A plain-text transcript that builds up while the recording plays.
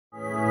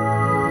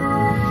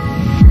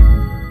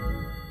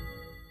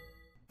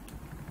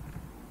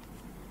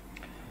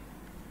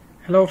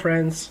Hello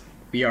friends,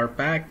 we are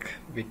back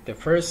with the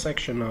first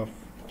section of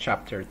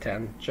chapter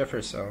 10,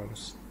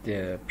 Jefferson's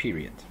the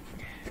period.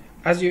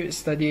 As you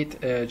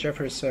studied,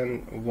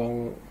 Jefferson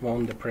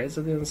won the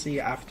presidency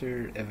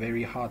after a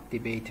very hot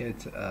debated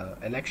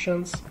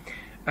elections.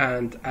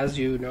 And as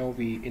you know,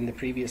 in the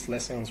previous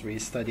lessons we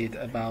studied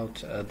about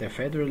the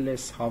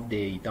Federalists, how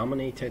they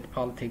dominated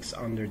politics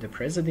under the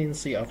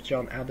presidency of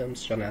John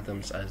Adams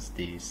as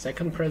the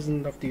second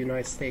president of the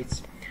United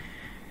States.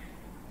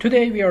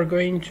 Today we are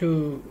going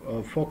to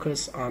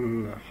focus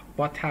on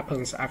what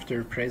happens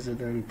after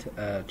President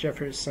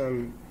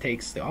Jefferson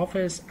takes the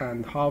office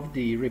and how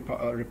the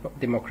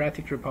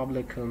Democratic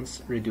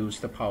Republicans reduce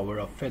the power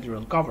of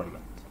federal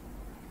government.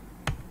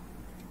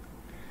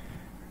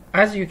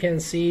 As you can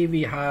see,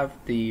 we have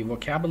the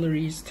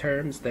vocabularies,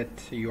 terms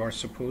that you are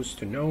supposed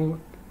to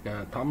know.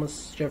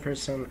 Thomas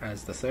Jefferson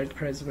as the third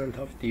president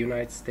of the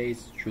United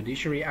States,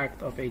 Judiciary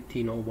Act of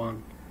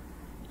 1801,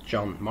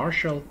 John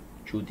Marshall,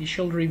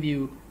 Judicial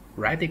Review,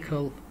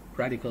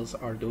 Radicals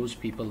are those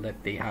people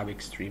that they have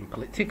extreme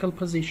political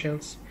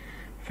positions,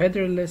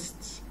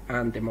 Federalists,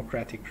 and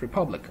Democratic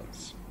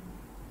Republicans.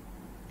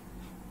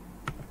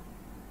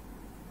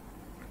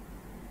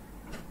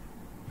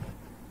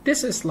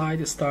 This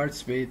slide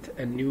starts with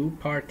a new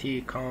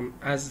party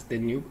a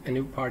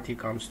new party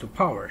comes to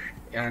power,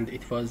 and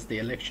it was the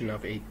election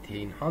of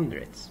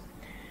 1800s.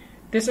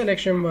 This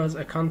election was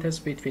a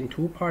contest between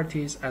two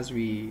parties, as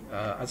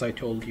I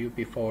told you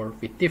before,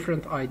 with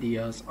different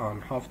ideas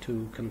on how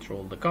to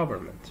control the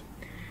government.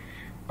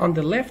 On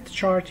the left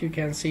chart, you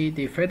can see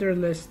the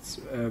Federalists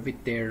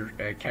with their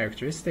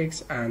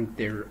characteristics and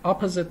their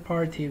opposite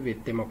party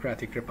with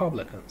Democratic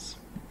Republicans.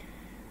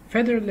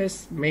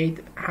 Federalists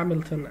made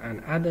Hamilton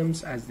and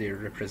Adams as their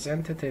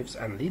representatives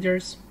and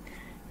leaders.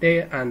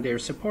 They and their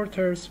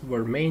supporters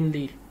were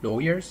mainly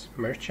lawyers,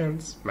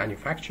 merchants,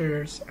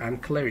 manufacturers,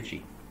 and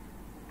clergy.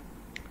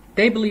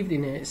 They believed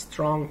in a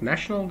strong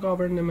national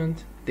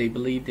government. They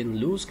believed in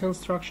loose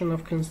construction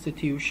of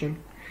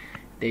constitution.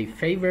 They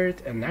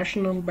favored a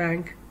national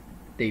bank.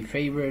 They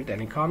favored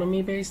an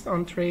economy based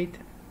on trade.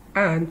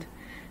 And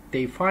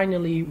they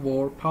finally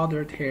wore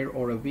powdered hair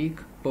or a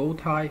wig, bow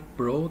tie,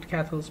 broad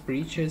cattle's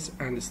breeches,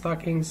 and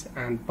stockings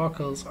and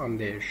buckles on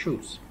their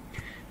shoes.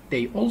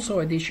 They also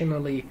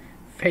additionally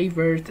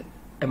favored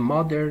a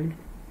modern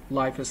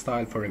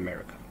lifestyle for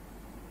America.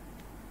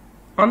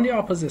 On the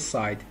opposite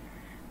side,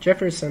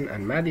 Jefferson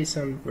and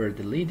Madison were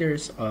the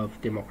leaders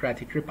of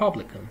Democratic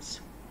Republicans.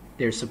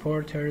 Their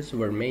supporters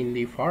were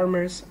mainly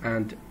farmers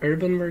and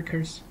urban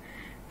workers.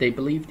 They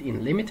believed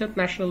in limited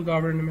national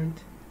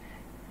government.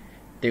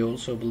 They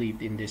also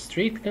believed in the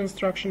strict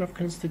construction of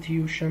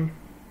Constitution.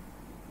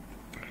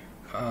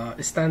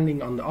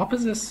 Standing on the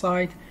opposite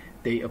side,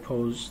 they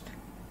opposed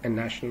a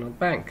national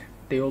bank.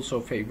 They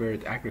also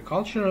favored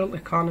agricultural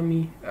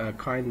economy, a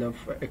kind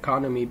of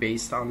economy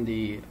based on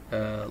the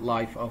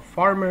life of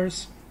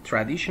farmers,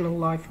 traditional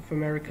life of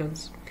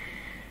Americans,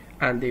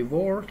 and they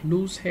wore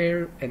loose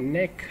hair, a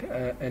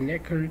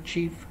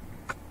neckerchief,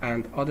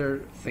 and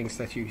other things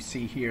that you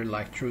see here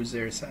like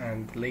trousers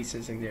and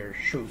laces in their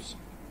shoes.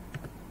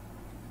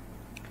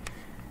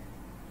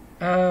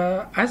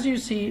 As you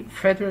see,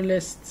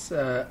 Federalists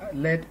were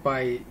led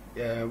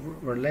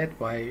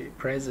by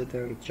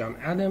President John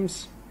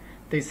Adams.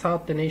 They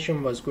thought the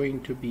nation was going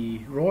to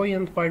be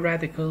ruined by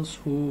radicals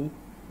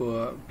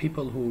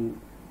people who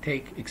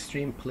take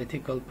extreme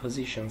political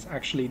positions.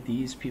 Actually,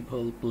 these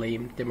people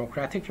blamed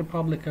Democratic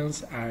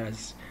Republicans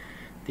as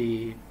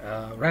the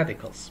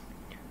radicals.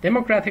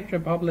 Democratic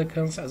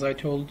Republicans, as I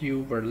told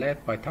you, were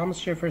led by Thomas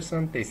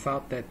Jefferson. They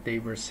thought that they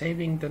were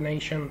saving the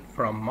nation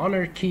from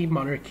monarchy.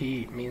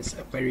 Monarchy means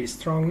a very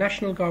strong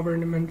national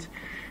government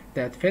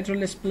that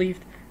Federalists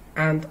believed,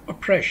 and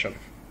oppression.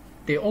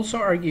 They also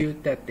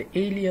argued that the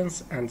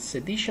Aliens and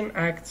Sedition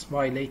Acts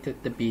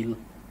violated the Bill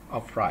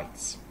of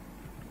Rights.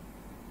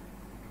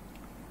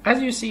 As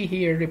you see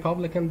here,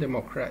 Democratic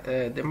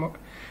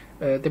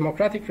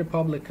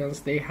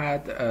Republicans, they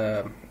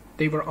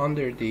were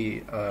under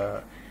the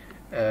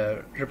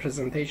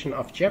representation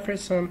of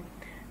Jefferson.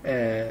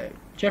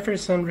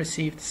 Jefferson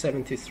received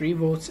 73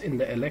 votes in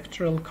the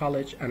Electoral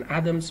College, and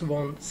Adams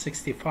won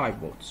 65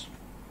 votes.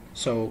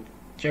 So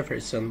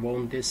Jefferson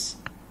won this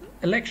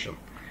election.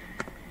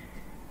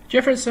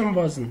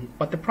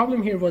 But the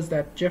problem here was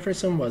that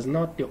Jefferson was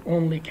not the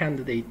only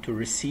candidate to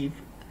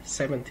receive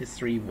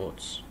 73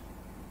 votes.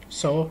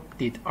 So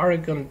did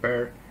Oregon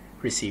Burr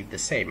receive the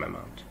same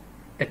amount.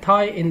 A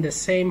tie in the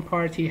same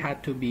party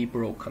had to be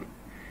broken.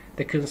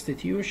 The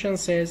Constitution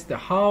says the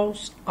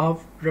House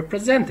of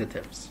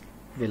Representatives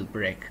will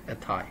break a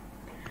tie.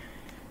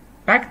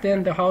 Back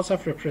then, the House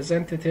of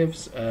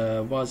Representatives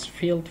was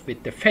filled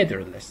with the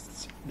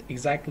Federalists,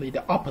 exactly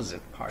the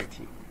opposite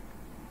party.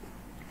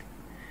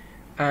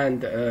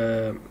 And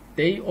the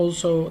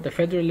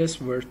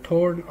Federalists were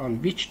torn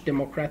on which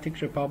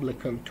Democratic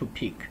Republican to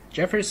pick,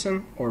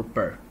 Jefferson or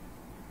Burr.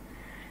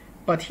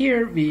 But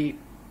here we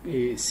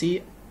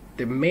see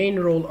the main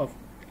role of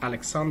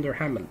Alexander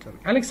Hamilton.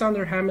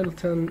 Alexander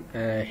Hamilton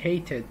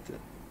hated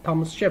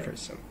Thomas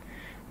Jefferson,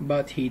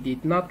 but he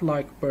did not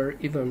like Burr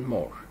even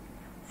more.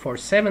 For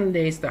 7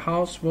 days, the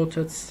House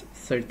voted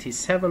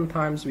 37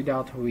 times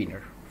without a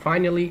winner.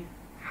 Finally,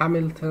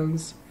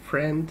 Hamilton's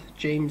friend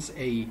James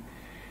A.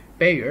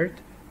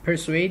 Bayard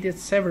persuaded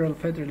several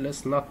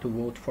Federalists not to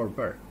vote for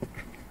Burr.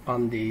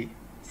 On the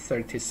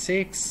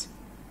 36th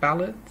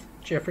ballot,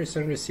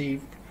 Jefferson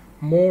received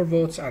more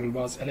votes and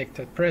was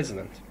elected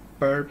president.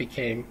 Burr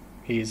became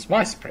his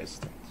vice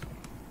president.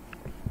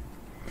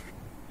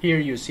 Here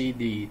you see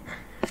the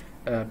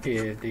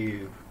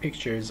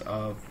pictures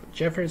of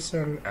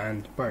Jefferson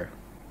and Burr.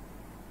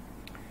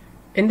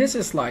 In this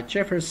slide,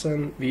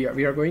 Jefferson, we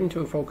are going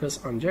to focus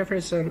on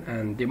Jefferson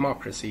and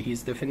democracy,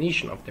 his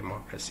definition of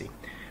democracy.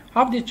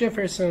 How did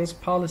Jefferson's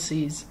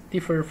policies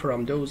differ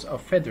from those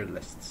of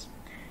Federalists?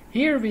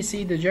 Here we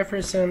see the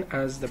Jefferson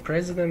as the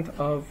president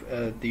of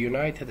the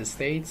United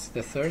States,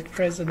 the third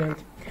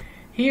president.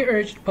 He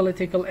urged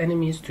political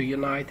enemies to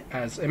unite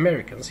as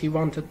Americans. He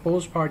wanted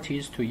both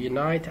parties to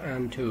unite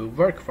and to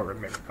work for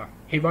America.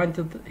 He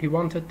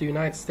wanted the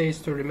United States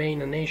to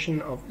remain a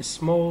nation of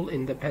small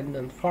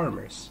independent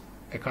farmers,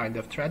 a kind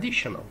of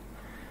traditional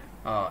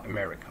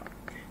America.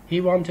 He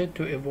wanted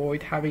to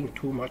avoid having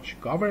too much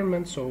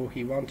government, so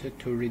he wanted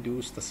to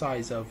reduce the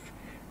size of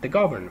the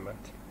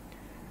government.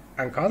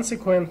 And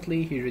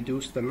consequently, he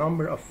reduced the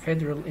number of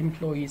federal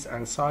employees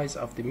and size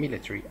of the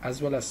military,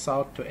 as well as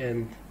sought to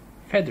end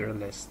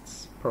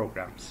Federalists'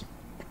 programs.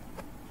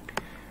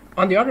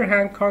 On the other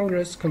hand,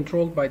 Congress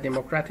controlled by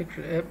Democratic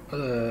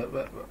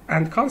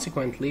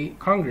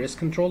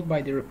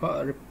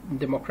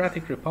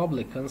Democratic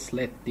Republicans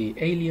let the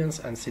Aliens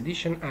and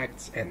Sedition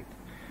Acts end.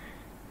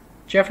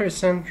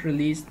 Jefferson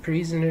released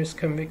prisoners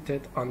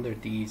convicted under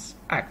these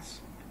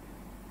acts.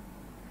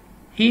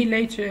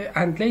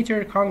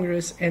 Later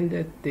Congress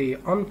ended the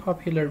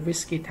unpopular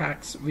whiskey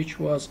tax, which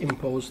was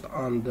imposed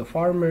on the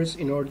farmers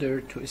in order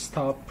to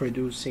stop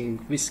producing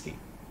whiskey.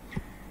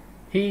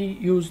 He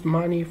used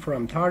money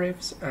from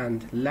tariffs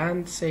and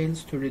land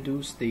sales to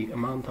reduce the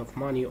amount of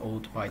money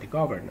owed by the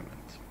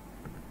government.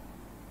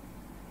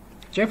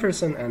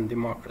 Jefferson and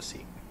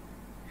democracy.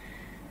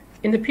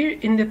 In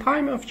the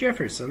time of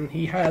Jefferson,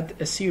 he had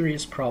a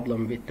serious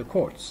problem with the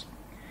courts.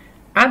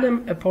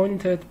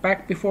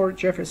 Back before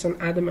Jefferson,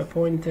 Adam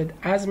appointed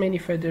as many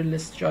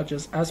Federalist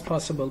judges as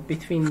possible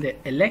between the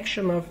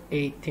election of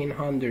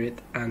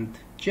 1800 and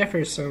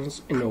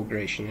Jefferson's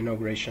inauguration.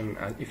 Inauguration,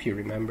 if you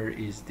remember,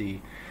 is the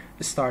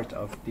start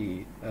of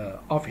the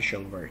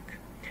official work.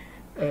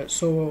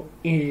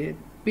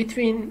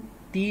 Between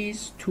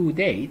these two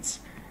dates,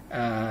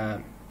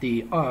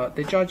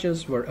 the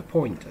judges were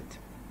appointed,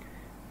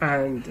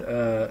 and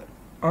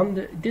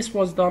this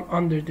was done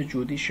under the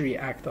Judiciary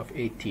Act of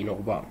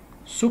 1801.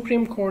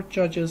 Supreme Court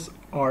judges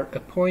are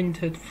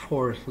appointed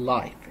for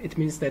life. It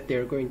means that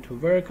they're going to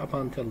work up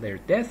until their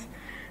death,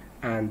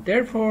 and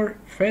therefore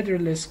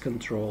Federalists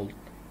controlled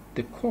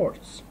the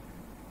courts.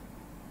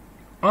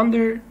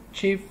 Under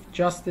Chief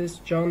Justice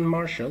John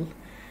Marshall,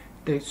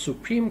 the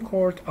Supreme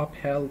Court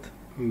upheld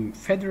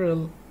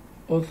federal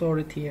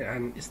authority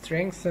and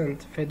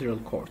strengthened federal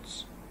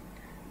courts.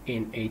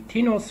 In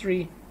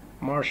 1803,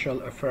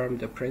 Marshall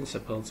affirmed the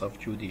principles of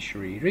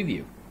judiciary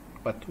review.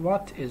 But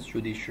what is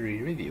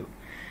judiciary review?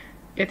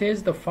 It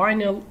is the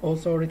final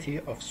authority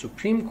of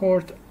Supreme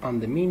Court on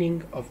the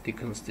meaning of the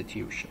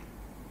Constitution.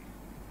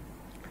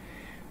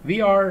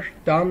 We are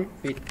done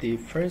with the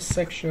first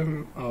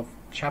section of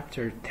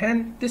chapter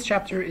 10. This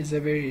chapter is a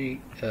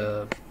very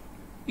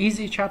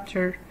easy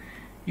chapter.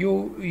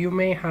 You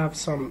may have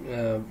some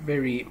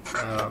very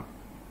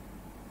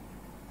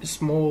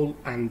small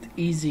and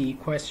easy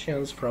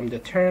questions from the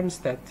terms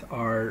that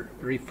are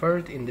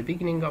referred in the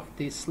beginning of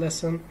this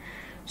lesson.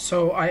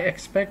 So I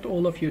expect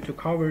all of you to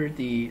cover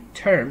the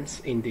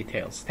terms in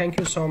details. Thank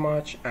you so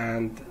much,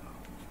 and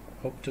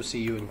hope to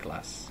see you in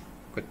class.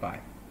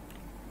 Goodbye.